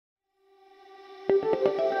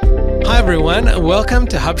everyone, welcome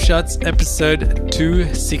to HubShot's episode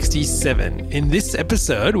 267. In this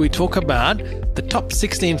episode, we talk about the top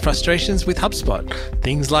 16 frustrations with HubSpot.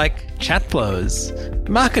 Things like chat flows,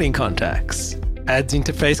 marketing contacts, ads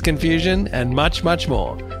interface confusion, and much, much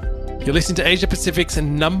more. You're listening to Asia Pacific's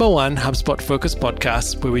 #1 HubSpot-focused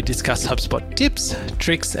podcast, where we discuss HubSpot tips,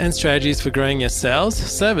 tricks, and strategies for growing your sales,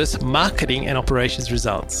 service, marketing, and operations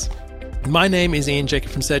results. My name is Ian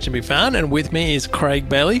Jacob from Search and Be Found, and with me is Craig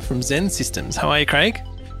Bailey from Zen Systems. How are you, Craig?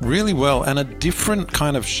 Really well, and a different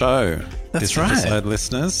kind of show. That's this right, episode,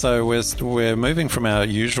 listeners. So we're moving from our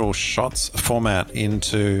usual shots format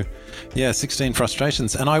into 16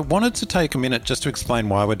 frustrations. And I wanted to take a minute just to explain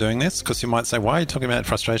why we're doing this, because you might say, why are you talking about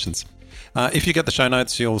frustrations? If you get the show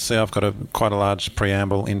notes, you'll see I've got quite a large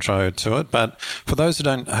preamble intro to it. But for those who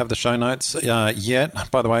don't have the show notes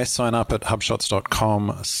yet, by the way, sign up at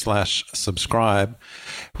hubshots.com/subscribe.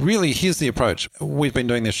 Really, here's the approach. We've been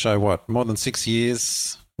doing this show, more than 6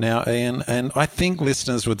 years now, Ian? And I think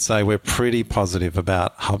listeners would say we're pretty positive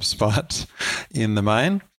about HubSpot in the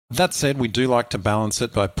main. That said, we do like to balance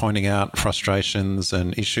it by pointing out frustrations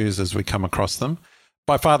and issues as we come across them.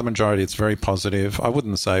 By far the majority, it's very positive. I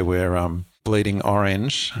wouldn't say we're bleeding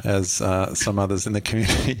orange, as some others in the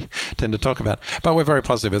community tend to talk about. But we're very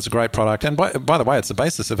positive. It's a great product. And by the way, it's the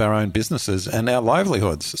basis of our own businesses and our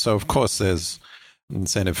livelihoods. So, of course, there's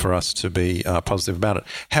incentive for us to be positive about it.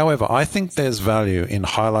 However, I think there's value in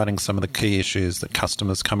highlighting some of the key issues that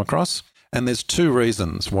customers come across. And there's two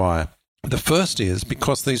reasons why. The first is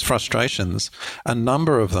because these frustrations, a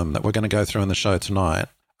number of them that we're going to go through in the show tonight,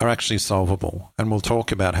 are actually solvable, and we'll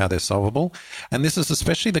talk about how they're solvable. And this is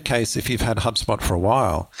especially the case if you've had HubSpot for a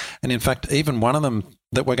while. And in fact, even one of them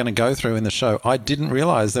that we're going to go through in the show, I didn't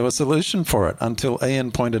realize there was a solution for it until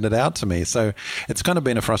Ian pointed it out to me. So it's kind of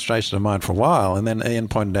been a frustration of mine for a while. And then Ian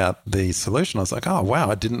pointed out the solution. I was like, oh, wow,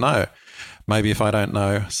 I didn't know. Maybe if I don't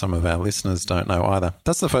know, some of our listeners don't know either.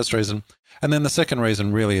 That's the first reason. And then the second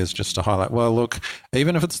reason really is just to highlight, well, look,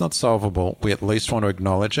 even if it's not solvable, we at least want to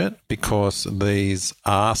acknowledge it because these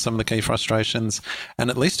are some of the key frustrations. And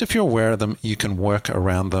at least if you're aware of them, you can work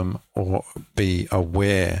around them or be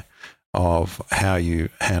aware of how you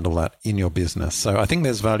handle that in your business. So I think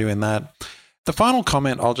there's value in that. The final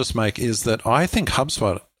comment I'll just make is that I think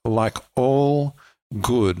HubSpot, like all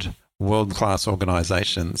good world-class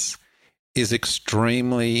organizations, is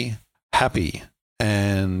extremely happy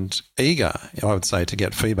and eager, I would say, to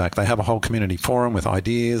get feedback. They have a whole community forum with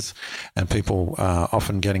ideas and people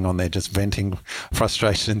often getting on there just venting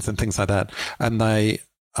frustrations and things like that. And they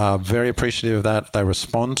are very appreciative of that. They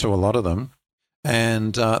respond to a lot of them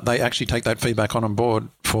and they actually take that feedback on board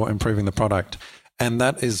for improving the product. And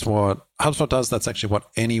that is what HubSpot does. That's actually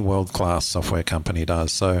what any world-class software company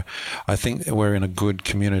does. So I think we're in a good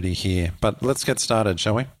community here. But let's get started,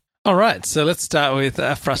 shall we? All right, so let's start with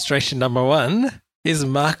frustration number 1. Is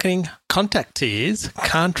marketing contact tiers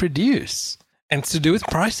can't reduce. And it's to do with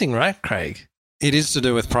pricing, right, Craig? It is to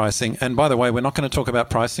do with pricing. And by the way, we're not going to talk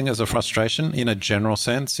about pricing as a frustration in a general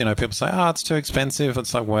sense. You know, people say, it's too expensive.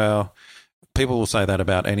 It's like, well, people will say that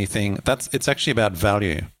about anything. It's actually about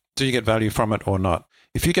value. Do you get value from it or not?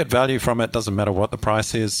 If you get value from it, doesn't matter what the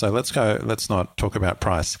price is. So let's not talk about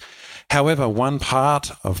price. However, one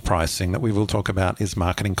part of pricing that we will talk about is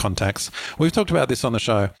marketing contacts. We've talked about this on the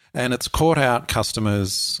show, and it's caught out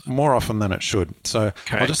customers more often than it should. So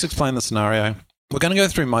Correct. I'll just explain the scenario. We're going to go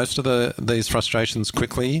through most of these frustrations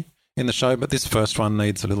quickly in the show, but this first one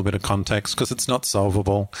needs a little bit of context because it's not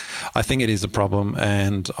solvable. I think it is a problem,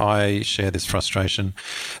 and I share this frustration.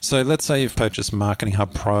 So let's say you've purchased Marketing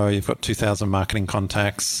Hub Pro, you've got 2,000 marketing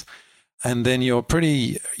contacts, and then you're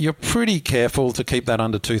pretty careful to keep that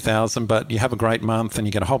under 2,000, but you have a great month and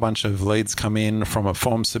you get a whole bunch of leads come in from a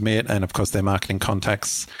form submit, and of course they're marketing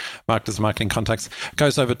contacts, marked as marketing contacts,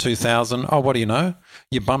 goes over 2,000. Oh, what do you know?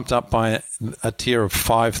 You bumped up by a tier of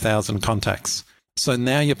 5,000 contacts. So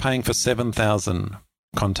now you're paying for 7,000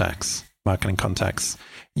 contacts, marketing contacts.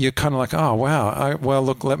 You're kind of like, oh, wow. Well,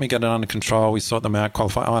 look, let me get it under control. We sort them out,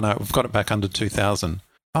 qualify. Oh, no, we've got it back under 2,000.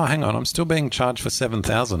 Oh, hang on, I'm still being charged for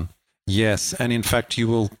 7,000. Yes, and in fact, you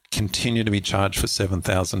will continue to be charged for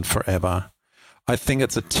 7,000 forever. I think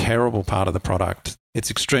it's a terrible part of the product. It's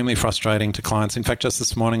extremely frustrating to clients. In fact, just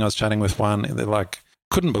this morning I was chatting with one. They're like,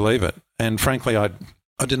 couldn't believe it. And frankly, I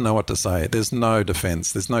didn't know what to say. There's no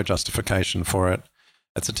defense. There's no justification for it.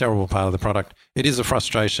 It's a terrible part of the product. It is a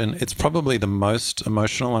frustration. It's probably the most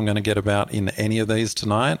emotional I'm going to get about in any of these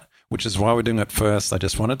tonight, which is why we're doing it first. I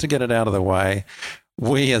just wanted to get it out of the way.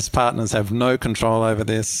 We as partners have no control over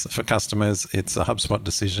this. For customers, it's a HubSpot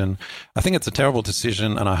decision. I think it's a terrible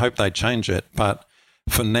decision and I hope they change it. But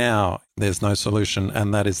for now, there's no solution,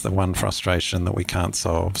 and that is the one frustration that we can't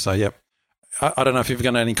solve. So, yep. I don't know if you've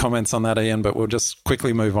got any comments on that, Ian, but we'll just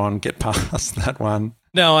quickly move on, get past that one.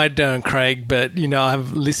 No, I don't, Craig, but,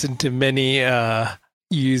 I've listened to many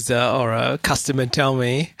user or a customer tell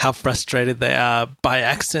me how frustrated they are by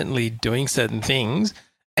accidentally doing certain things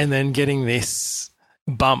and then getting this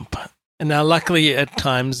bump. And now, luckily, at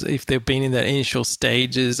times, if they've been in the initial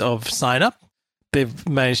stages of sign up, they've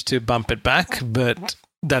managed to bump it back, but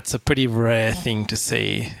that's a pretty rare thing to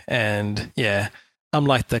see. And yeah, I'm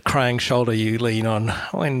like the crying shoulder you lean on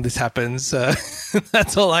when this happens. So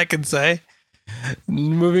that's all I can say.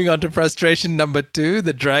 Moving on to frustration number 2,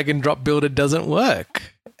 the drag and drop builder doesn't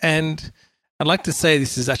work. And I'd like to say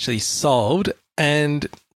this is actually solved. And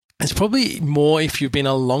it's probably more if you've been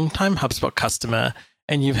a long-time HubSpot customer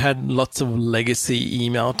and you've had lots of legacy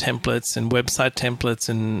email templates and website templates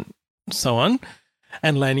and so on,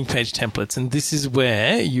 and landing page templates. And this is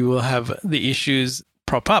where you will have the issues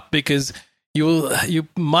prop up, because you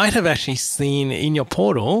might have actually seen in your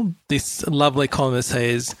portal this lovely column that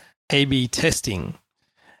says A/B testing.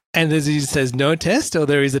 And it says no test or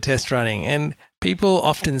there is a test running. And people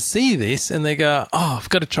often see this and they go, oh, I've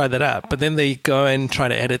got to try that out. But then they go and try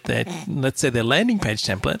to edit let's say their landing page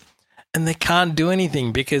template, and they can't do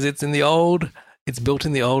anything because it's built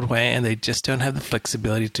in the old way, and they just don't have the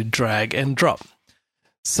flexibility to drag and drop.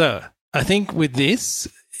 So I think with this,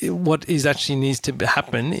 what is actually needs to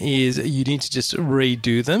happen is you need to just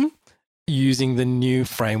redo them using the new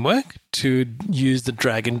framework to use the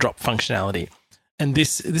drag and drop functionality. And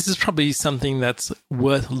this is probably something that's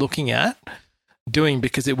worth looking at doing,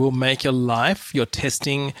 because it will make your life, your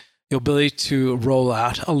testing, your ability to roll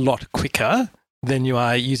out a lot quicker than you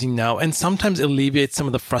are using now, and sometimes alleviate some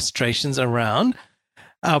of the frustrations around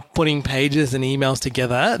putting pages and emails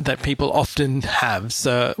together that people often have.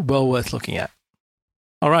 So well worth looking at.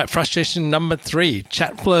 All right, frustration number 3,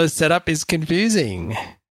 chat flow setup is confusing.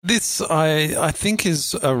 This, I think,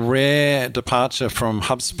 is a rare departure from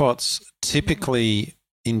HubSpot's typically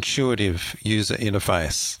intuitive user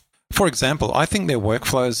interface. For example, I think their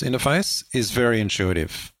workflows interface is very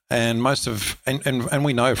intuitive. And and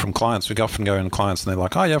we know from clients, we often go in clients and they're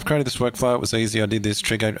like, oh, yeah, I've created this workflow. It was easy. I did this,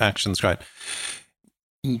 trigger actions, great.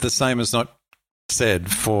 The same is not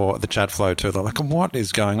said for the chat flow too. They're like, what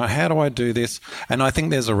is going on? How do I do this? And I think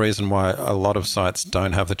there's a reason why a lot of sites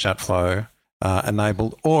don't have the chat flow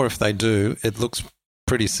enabled, or if they do, it looks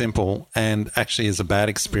pretty simple and actually is a bad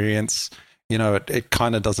experience. It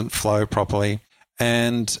kind of doesn't flow properly.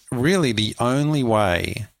 And really the only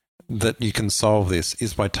way that you can solve this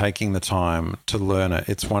is by taking the time to learn it.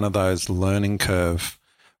 It's one of those learning curve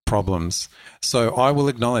problems. So I will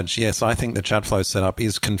acknowledge, yes, I think the chat flow setup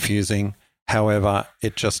is confusing. However,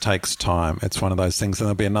 it just takes time. It's one of those things. And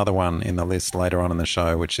there'll be another one in the list later on in the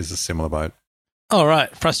show, which is a similar boat. All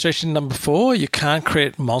right. Frustration number 4, you can't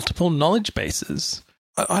create multiple knowledge bases.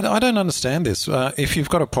 I don't understand this. If you've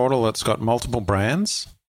got a portal that's got multiple brands,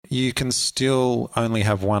 you can still only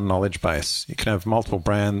have one knowledge base. You can have multiple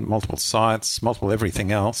brand, multiple sites, multiple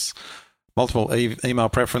everything else, multiple email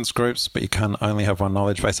preference groups, but you can only have one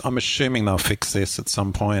knowledge base. I'm assuming they'll fix this at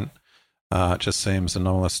some point. It just seems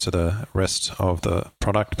anomalous to the rest of the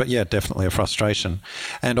product. But yeah, definitely a frustration.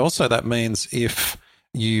 And also that means if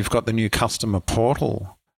you've got the new customer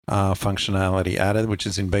portal functionality added, which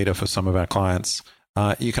is in beta for some of our clients,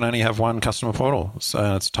 you can only have one customer portal.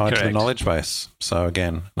 So it's tied to the knowledge base. So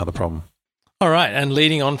again, another problem. All right. And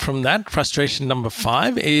leading on from that, frustration number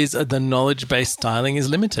 5 is the knowledge base styling is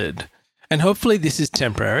limited. And hopefully this is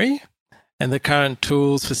temporary. And the current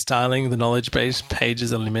tools for styling the knowledge base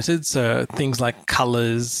pages are limited. So things like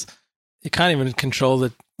colors, you can't even control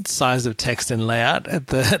the size of text and layout at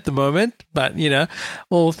the moment. But,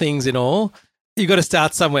 all things in all, you got to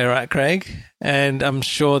start somewhere, right, Craig? And I'm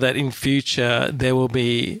sure that in future there will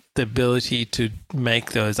be the ability to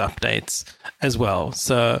make those updates as well.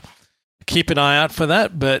 So keep an eye out for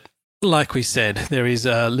that. But like we said, there is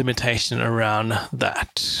a limitation around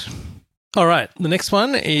that. All right. The next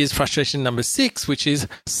one is frustration number 6, which is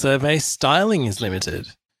survey styling is limited.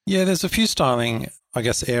 Yeah, there's a few styling,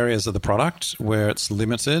 areas of the product where it's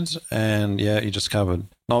limited. And yeah, you just covered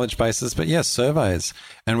knowledge bases, but yes, surveys.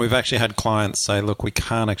 And we've actually had clients say, look, we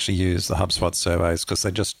can't actually use the HubSpot surveys because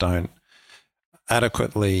they just don't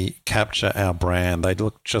adequately capture our brand. They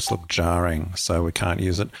just look jarring, so we can't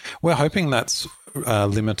use it. We're hoping that's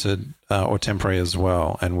limited or temporary as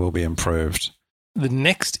well and will be improved. The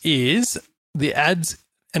next is the ads,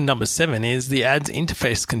 and number 7 is the ads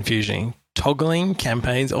interface confusion, toggling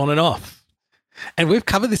campaigns on and off. And we've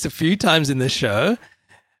covered this a few times in the show,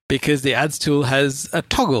 because the ads tool has a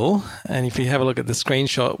toggle. And if you have a look at the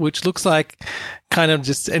screenshot, which looks like kind of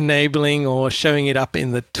just enabling or showing it up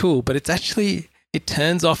in the tool, but it's actually, it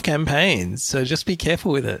turns off campaigns. So just be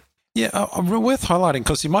careful with it. Yeah, worth highlighting,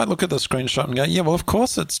 because you might look at the screenshot and go, yeah, well, of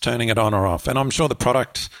course it's turning it on or off. And I'm sure the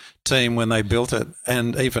product team, when they built it,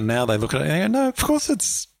 and even now they look at it and go, no, of course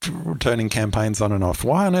it's turning campaigns on and off.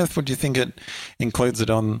 Why on earth would you think it includes it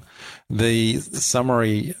on the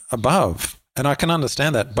summary above? And I can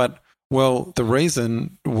understand that. But, well, the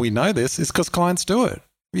reason we know this is because clients do it.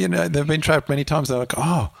 You know, they've been trapped many times. They're like,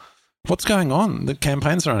 oh, what's going on? The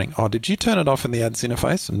campaign's running. Oh, did you turn it off in the ads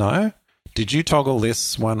interface? No. Did you toggle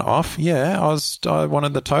this one off? Yeah, I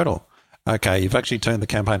wanted the total. Okay, you've actually turned the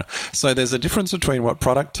campaign off. So there's a difference between what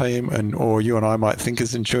product team or you and I might think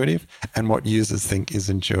is intuitive and what users think is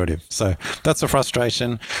intuitive. So that's a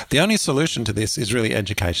frustration. The only solution to this is really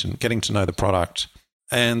education, getting to know the product.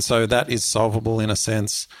 And so that is solvable in a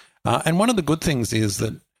sense. And one of the good things is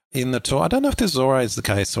that in the tool, I don't know if this is always the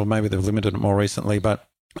case, or maybe they've limited it more recently, but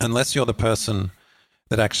unless you're the person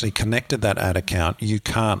that actually connected that ad account, you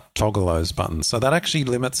can't toggle those buttons. So that actually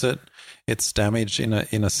limits it. It's damage in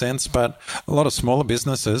a sense, but a lot of smaller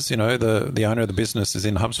businesses, you know, the owner of the business is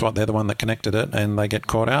in HubSpot. They're the one that connected it, and they get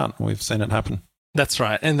caught out. We've seen it happen. That's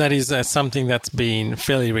right. And that is something that's been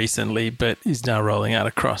fairly recently, but is now rolling out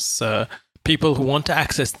across. So people who want to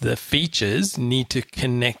access the features need to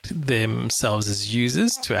connect themselves as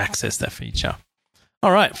users to access that feature.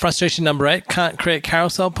 All right. Frustration number 8, can't create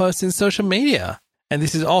carousel posts in social media. And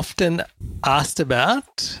this is often asked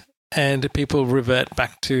about, and people revert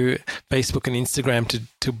back to Facebook and Instagram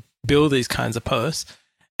to build these kinds of posts.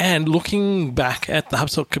 And looking back at the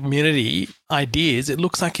HubSpot community ideas, it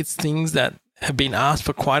looks like it's things that have been asked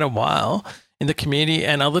for quite a while in the community,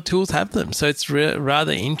 and other tools have them. So it's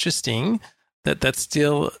rather interesting that that's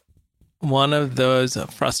still one of those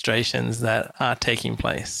frustrations that are taking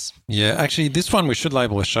place. Yeah, actually, this one we should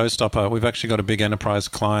label a showstopper. We've actually got a big enterprise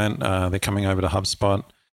client. They're coming over to HubSpot,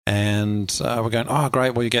 and we're going, oh,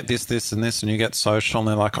 great, well, you get this, this, and this, and you get social. And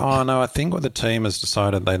they're like, oh, no, I think what the team has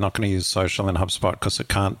decided they're not going to use social in HubSpot because it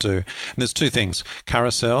can't do. And there's two things,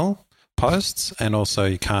 carousel posts, and also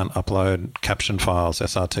you can't upload caption files,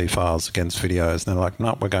 SRT files against videos. And they're like,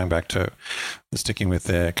 no, we're going back to sticking with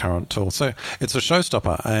their current tool. So it's a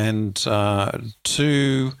showstopper. And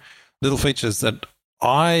two little features that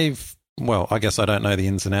I guess I don't know the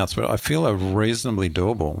ins and outs, but I feel are reasonably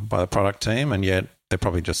doable by the product team, and yet they're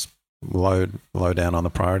probably just low down on the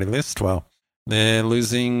priority list. Well, they're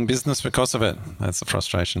losing business because of it. That's the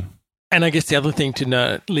frustration. And I guess the other thing to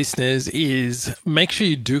note, listeners, is make sure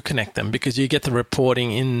you do connect them, because you get the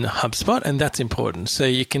reporting in HubSpot, and that's important. So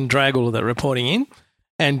you can drag all of that reporting in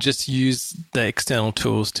and just use the external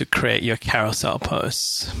tools to create your carousel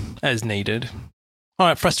posts as needed. All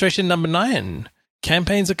right, frustration number 9.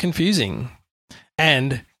 Campaigns are confusing.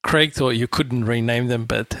 And Craig thought you couldn't rename them,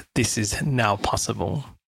 but this is now possible.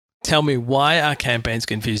 Tell me, why are campaigns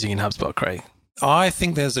confusing in HubSpot, Craig? I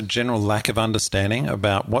think there's a general lack of understanding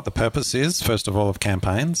about what the purpose is, first of all, of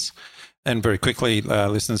campaigns. And very quickly,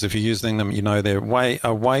 listeners, if you're using them, you know they're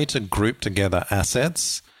a way to group together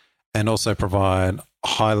assets and also provide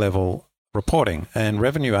high-level reporting and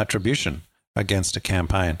revenue attribution against a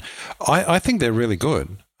campaign. I think they're really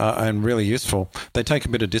good and really useful. They take a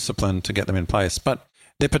bit of discipline to get them in place, but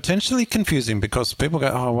they're potentially confusing because people go,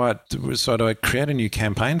 oh, what? So do I create a new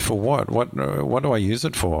campaign for what? What do I use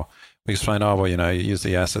it for? We explain, oh, well, you use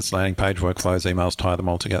the assets, landing page, workflows, emails, tie them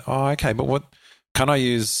all together. Oh, okay, but what can I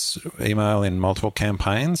use email in multiple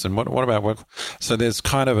campaigns? And what about work? So there's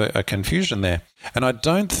kind of a confusion there. And I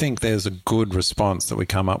don't think there's a good response that we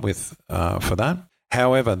come up with for that.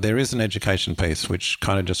 However, there is an education piece which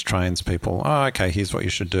kind of just trains people, oh, okay, here's what you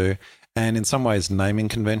should do. And in some ways, naming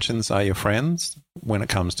conventions are your friends when it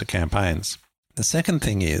comes to campaigns. The second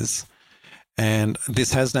thing is, and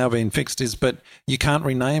this has now been fixed, but you can't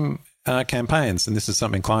rename campaigns. And this is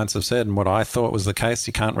something clients have said, and what I thought was the case,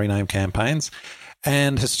 you can't rename campaigns.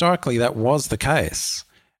 And historically, that was the case.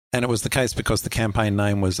 And it was the case because the campaign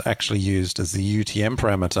name was actually used as the UTM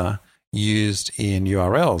parameter used in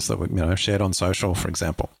URLs that were shared on social, for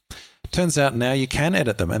example. Turns out now you can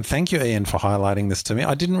edit them. And thank you, Ian, for highlighting this to me.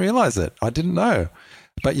 I didn't realize it. I didn't know.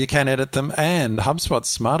 But you can edit them, and HubSpot's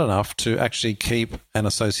smart enough to actually keep and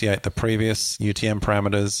associate the previous UTM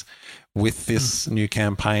parameters with this new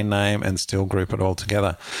campaign name and still group it all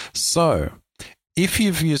together. So if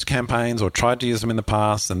you've used campaigns or tried to use them in the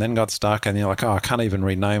past and then got stuck and you're like, oh, I can't even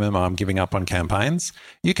rename them, I'm giving up on campaigns,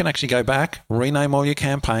 you can actually go back, rename all your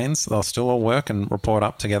campaigns. They'll still all work and report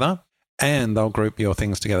up together. and they'll group your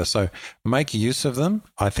things together. So make use of them.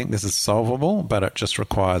 I think this is solvable, but it just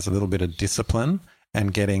requires a little bit of discipline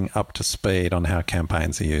and getting up to speed on how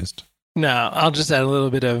campaigns are used. Now, I'll just add a little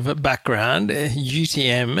bit of background.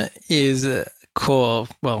 UTM is it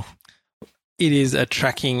is a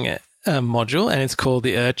tracking module, and it's called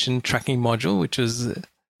the Urchin Tracking Module, which was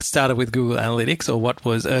started with Google Analytics, or what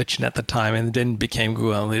was Urchin at the time, and then became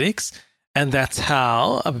Google Analytics. And that's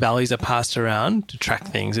how values are passed around to track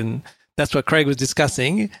things. And that's what Craig was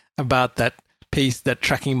discussing about that piece, that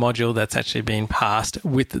tracking module that's actually being passed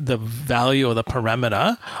with the value or the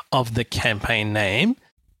parameter of the campaign name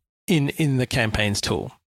in the campaigns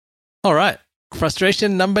tool. All right.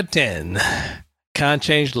 Frustration number 10. Can't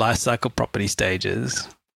change lifecycle property stages.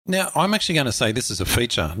 Now, I'm actually going to say this is a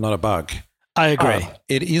feature, not a bug. I agree.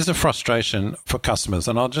 It is a frustration for customers,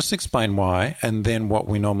 and I'll just explain why and then what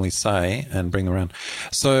we normally say and bring around.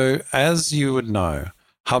 So as you would know,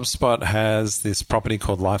 HubSpot has this property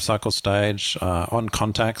called lifecycle stage on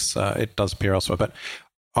contacts. It does appear elsewhere, but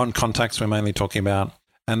on contacts we're mainly talking about.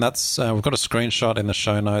 And that's we've got a screenshot in the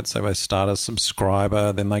show notes. So they start as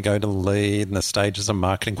subscriber, then they go to lead, and the stages of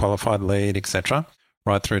marketing qualified lead, etc.,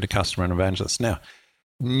 right through to customer and evangelist. Now,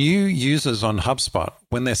 new users on HubSpot,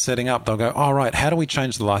 when they're setting up, they'll go, all right, how do we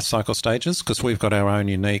change the life cycle stages? Because we've got our own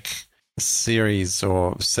unique series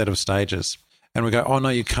or set of stages. And we go, oh, no,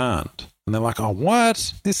 you can't. And they're like, oh,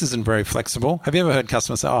 what? This isn't very flexible. Have you ever heard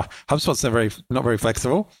customers say, oh, HubSpot's not very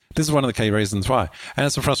flexible? This is one of the key reasons why. And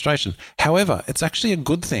it's a frustration. However, it's actually a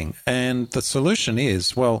good thing. And the solution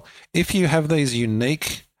is, well, if you have these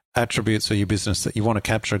unique attributes of your business that you want to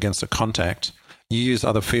capture against a contact, you use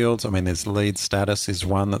other fields. I mean, there's lead status is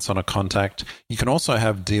one that's on a contact. You can also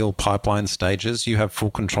have deal pipeline stages. You have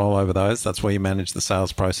full control over those. That's where you manage the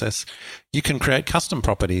sales process. You can create custom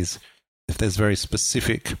properties if there's very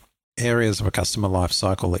specific areas of a customer life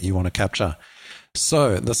cycle that you want to capture.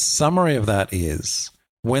 So the summary of that is,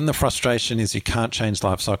 when the frustration is you can't change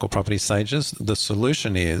life cycle property stages, the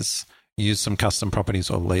solution is use some custom properties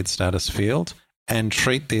or lead status field and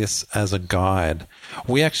treat this as a guide.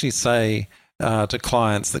 We actually say to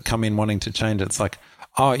clients that come in wanting to change it, it's like,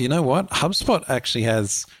 oh, you know what? HubSpot actually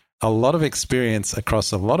has a lot of experience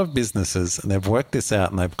across a lot of businesses, and they've worked this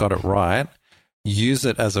out and they've got it right. Use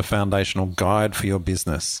it as a foundational guide for your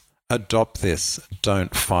business. Adopt this.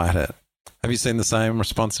 Don't fight it. Have you seen the same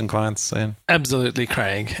response in clients, Ian? Absolutely,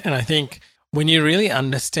 Craig. And I think when you really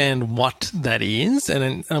understand what that is,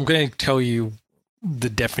 and I'm going to tell you the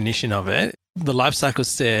definition of it, the lifecycle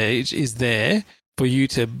stage is there for you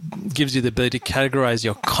to, gives you the ability to categorize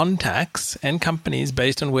your contacts and companies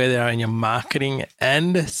based on where they are in your marketing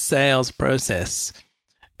and sales process.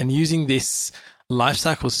 And using this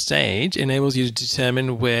lifecycle stage enables you to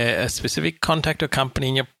determine where a specific contact or company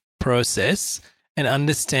in your process and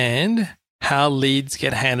understand how leads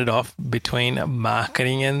get handed off between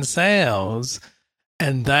marketing and sales.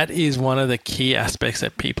 And that is one of the key aspects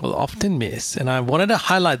that people often miss. And I wanted to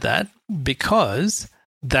highlight that because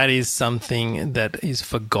that is something that is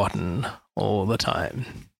forgotten all the time.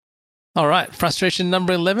 All right, frustration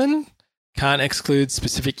number 11, can't exclude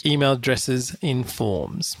specific email addresses in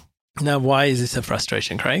forms. Now, why is this a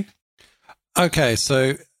frustration, Craig? Okay,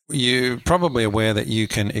 so you're probably aware that you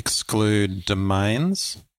can exclude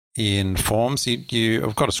domains in forms.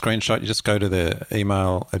 I've got a screenshot. You just go to the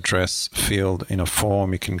email address field in a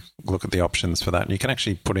form. You can look at the options for that. And you can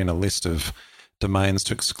actually put in a list of domains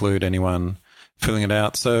to exclude anyone filling it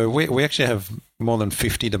out. So we actually have more than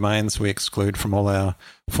 50 domains we exclude from all our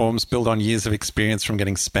forms, built on years of experience from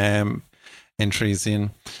getting spam entries in.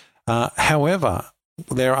 However,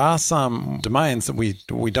 there are some domains that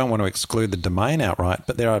we don't want to exclude the domain outright,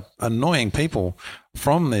 but there are annoying people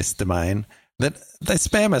from this domain that they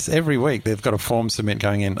spam us every week. They've got a form submit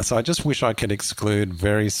going in. So I just wish I could exclude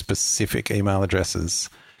very specific email addresses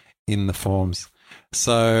in the forms.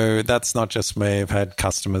 So that's not just me. I've had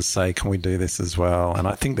customers say, can we do this as well? And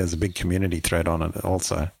I think there's a big community thread on it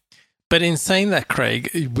also. But in saying that,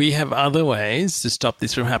 Craig, we have other ways to stop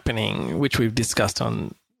this from happening, which we've discussed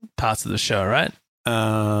on parts of the show, right?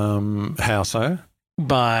 How so?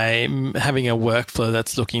 By having a workflow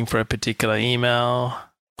that's looking for a particular email.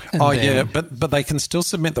 Yeah, but they can still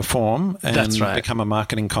submit the form and become a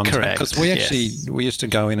marketing contact. Because we used to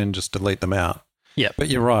go in and just delete them out. Yeah. But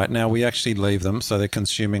you're right. Now we actually leave them, so they're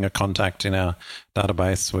consuming a contact in our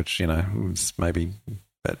database, which, is maybe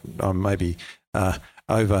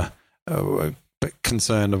over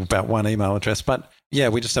concerned about one email address. But yeah,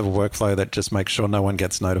 we just have a workflow that just makes sure no one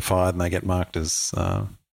gets notified and they get marked as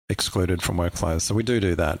excluded from workflows. So we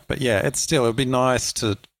do that. But yeah, it would be nice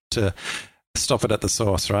to stop it at the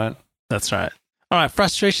source, right? That's right. All right,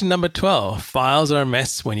 frustration number 12. Files are a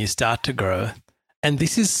mess when you start to grow. And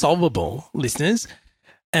this is solvable, listeners.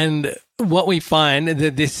 And what we find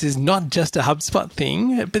that this is not just a HubSpot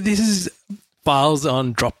thing, but this is files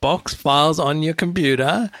on Dropbox, files on your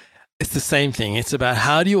computer. It's the same thing. It's about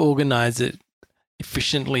how do you organize it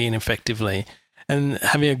efficiently and effectively. And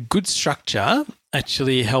having a good structure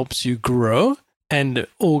actually helps you grow and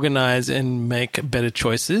organize and make better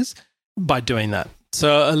choices by doing that.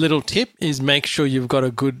 So a little tip is make sure you've got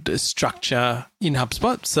a good structure in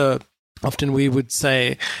HubSpot. So often we would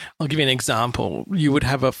say, I'll give you an example. You would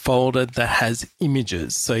have a folder that has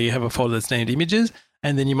images. So you have a folder that's named images,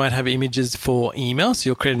 and then you might have images for emails. So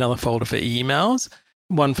you'll create another folder for emails,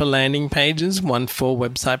 one for landing pages, one for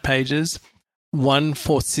website pages, one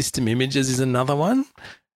for system images is another one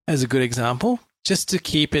as a good example, just to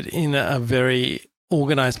keep it in a very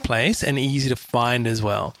organized place and easy to find as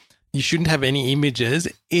well. You shouldn't have any images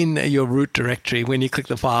in your root directory when you click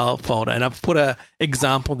the file folder. And I've put an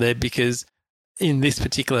example there because in this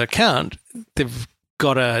particular account, they've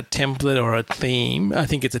got a template or a theme. I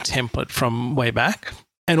think it's a template from way back.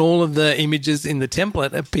 And all of the images in the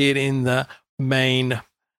template appeared in the main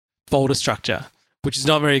folder structure, which is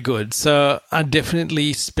not very good. So I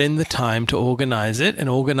definitely spend the time to organize it and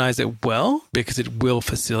organize it well because it will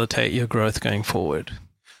facilitate your growth going forward.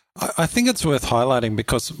 I think it's worth highlighting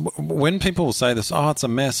because when people say this, oh, it's a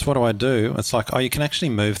mess, what do I do? It's like, oh, you can actually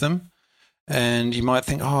move them. And you might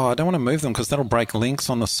think, oh, I don't want to move them because that'll break links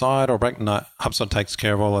on the side or break. No, HubSpot takes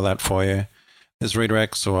care of all of that for you. There's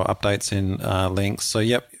redirects or updates in links. So,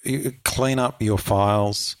 yep, you clean up your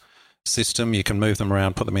files system. You can move them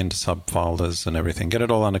around, put them into subfolders and everything. Get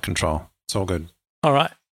it all under control. It's all good. All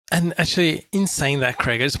right. And actually, in saying that,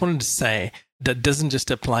 Craig, I just wanted to say that doesn't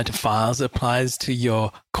just apply to files. It applies to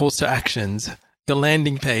your calls to actions, your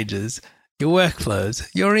landing pages, your workflows,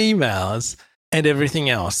 your emails, and everything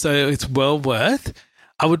else. So it's well worth.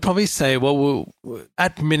 I would probably say, well,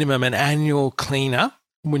 at minimum, an annual cleanup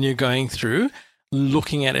when you're going through,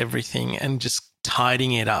 looking at everything and just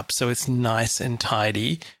tidying it up so it's nice and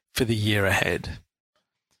tidy for the year ahead.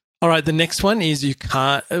 All right, the next one is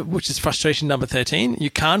which is frustration number 13.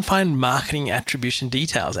 You can't find marketing attribution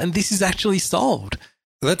details, and this is actually solved.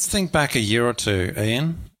 Let's think back a year or two,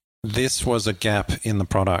 Ian. This was a gap in the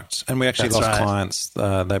product, and we actually lost clients.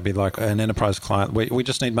 They'd be like an enterprise client. We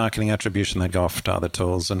just need marketing attribution. They'd go off to other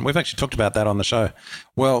tools, and we've actually talked about that on the show.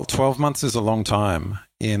 Well, 12 months is a long time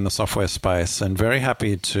in the software space, and very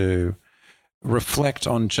happy to reflect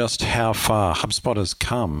on just how far HubSpot has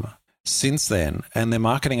come since then, and their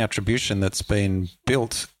marketing attribution that's been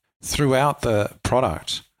built throughout the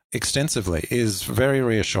product extensively is very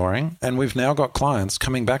reassuring. And we've now got clients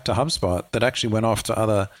coming back to HubSpot that actually went off to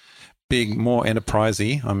other big, more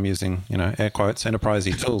enterprisey, I'm using, air quotes,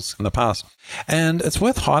 enterprisey tools in the past. And it's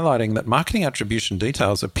worth highlighting that marketing attribution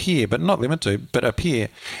details appear, but not limited to, but appear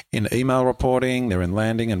in email reporting, they're in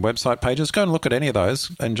landing and website pages. Go and look at any of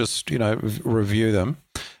those and just, review them.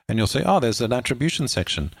 And you'll see, oh, there's an attribution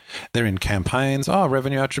section. They're in campaigns. Oh,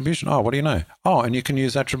 revenue attribution. Oh, what do you know? Oh, and you can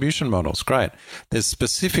use attribution models. Great. There's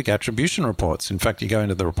specific attribution reports. In fact, you go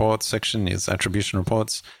into the reports section, is attribution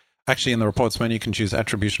reports. Actually, in the reports menu, you can choose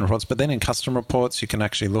attribution reports. But then in custom reports, you can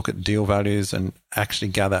actually look at deal values and actually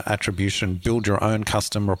gather attribution, build your own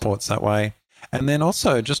custom reports that way. And then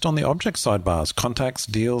also just on the object sidebars, contacts,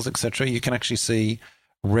 deals, etc., you can actually see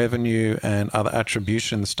revenue and other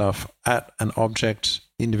attribution stuff at an object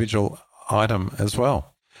individual item as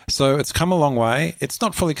well. So it's come a long way. It's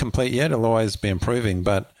not fully complete yet. It'll always be improving,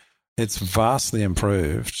 but it's vastly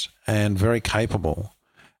improved and very capable.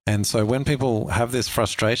 And so when people have this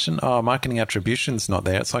frustration, oh, marketing attribution's not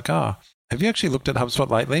there, it's like, have you actually looked at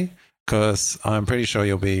HubSpot lately? Because I'm pretty sure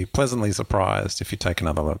you'll be pleasantly surprised if you take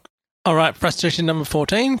another look. All right, frustration number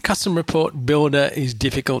 14, custom report builder is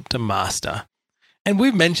difficult to master. And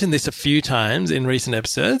we've mentioned this a few times in recent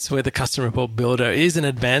episodes where the custom report builder is an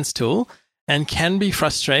advanced tool and can be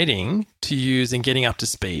frustrating to use in getting up to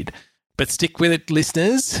speed. But stick with it,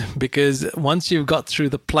 listeners, because once you've got through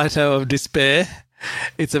the plateau of despair,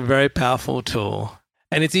 it's a very powerful tool.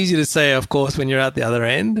 And it's easy to say, of course, when you're at the other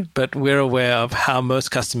end, but we're aware of how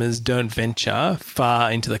most customers don't venture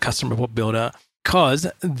far into the custom report builder because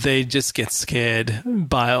they just get scared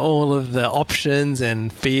by all of the options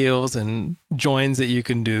and fields and joins that you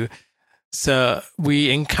can do. So we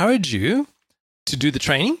encourage you to do the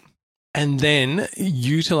training and then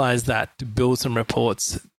utilize that to build some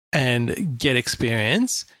reports and get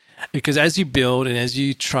experience. Because as you build and as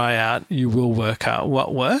you try out, you will work out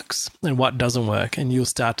what works and what doesn't work, and you'll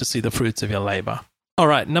start to see the fruits of your labor. All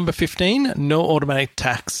right, number 15, no automatic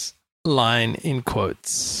tax line in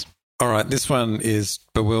quotes. All right, this one is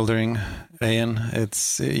bewildering, Ian.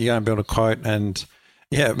 You go and build a quote and,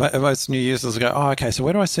 most new users go, oh, okay, so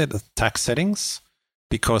where do I set the tax settings?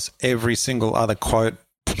 Because every single other quote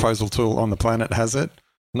proposal tool on the planet has it.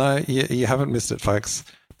 No, you haven't missed it, folks.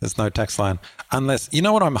 There's no tax line. Unless, you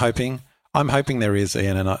know what I'm hoping? I'm hoping there is,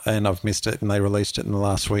 Ian, and I've missed it, and they released it in the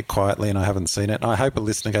last week quietly and I haven't seen it. I hope a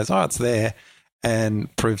listener goes, oh, it's there,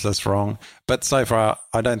 and proves us wrong. But so far,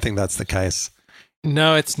 I don't think that's the case.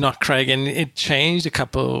 No, it's not, Craig. And it changed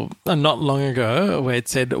not long ago, where it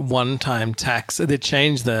said one-time tax. They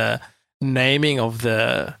changed the naming of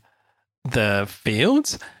the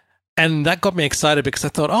fields. And that got me excited because I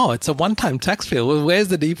thought, oh, it's a one-time tax field. Well, where's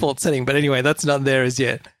the default setting? But anyway, that's not there as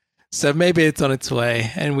yet. So maybe it's on its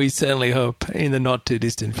way, and we certainly hope in the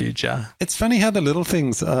not-too-distant future. It's funny how the little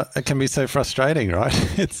things can be so frustrating,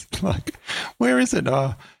 right? It's like, where is it?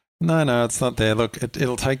 Oh, no, it's not there. Look,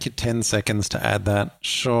 it'll take you 10 seconds to add that,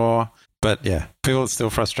 sure. But yeah, people are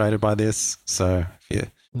still frustrated by this. So yeah,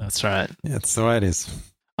 that's right. It's the way it is.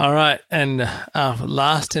 All right. And our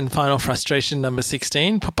last and final frustration, number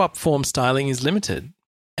 16, pop-up form styling is limited.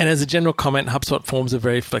 And as a general comment, HubSpot forms are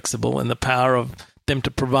very flexible, and the power of them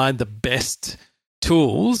to provide the best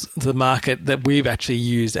tools to the market that we've actually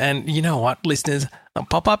used. And you know what, listeners, a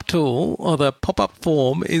pop-up tool or the pop-up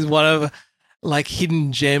form is one of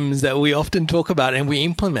hidden gems that we often talk about and we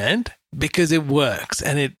implement because it works.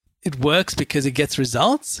 And it works because it gets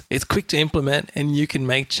results. It's quick to implement and you can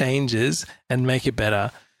make changes and make it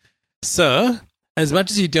better. So as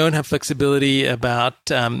much as you don't have flexibility about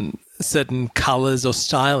certain colors or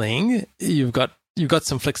styling, you've got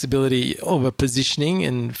some flexibility over positioning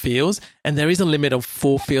and fields, and there is a limit of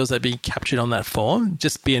 4 fields that are being captured on that form.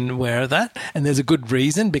 Just be aware of that. And there's a good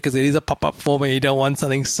reason, because it is a pop-up form and you don't want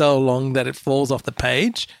something so long that it falls off the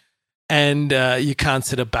page, and you can't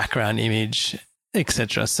set a background image,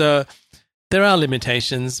 etc. So there are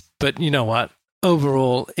limitations, but you know what?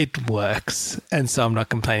 Overall, it works, and so I'm not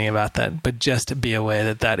complaining about that, but just be aware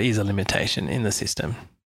that that is a limitation in the system.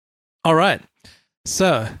 All right.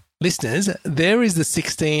 So listeners, there is the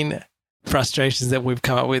 16 frustrations that we've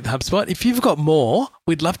come up with HubSpot. If you've got more,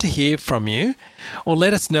 we'd love to hear from you, or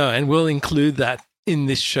let us know, and we'll include that in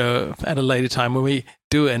this show at a later time when we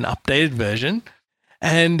do an updated version.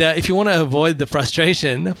 And if you want to avoid the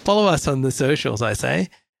frustration, follow us on the socials, I say,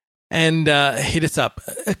 and hit us up.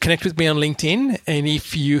 Connect with me on LinkedIn. And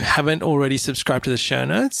if you haven't already subscribed to the show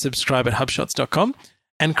notes, subscribe at hubshots.com.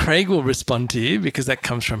 And Craig will respond to you because that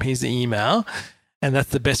comes from his email. And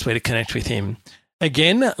that's the best way to connect with him.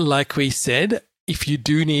 Again, like we said, if you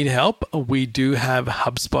do need help, we do have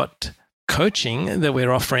HubSpot coaching that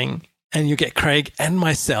we're offering. And you get Craig and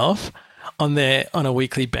myself on there on a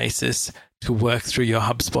weekly basis to work through your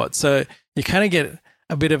HubSpot. So you kind of get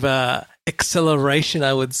a bit of a acceleration,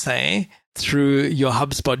 I would say, through your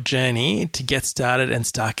HubSpot journey to get started and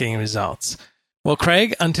start getting results. Well,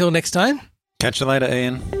 Craig, until next time. Catch you later,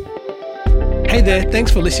 Ian. Hey there,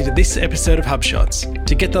 thanks for listening to this episode of HubShots.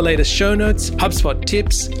 To get the latest show notes, HubSpot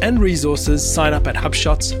tips, and resources, sign up at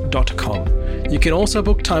hubshots.com. You can also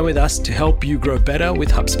book time with us to help you grow better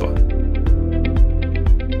with HubSpot.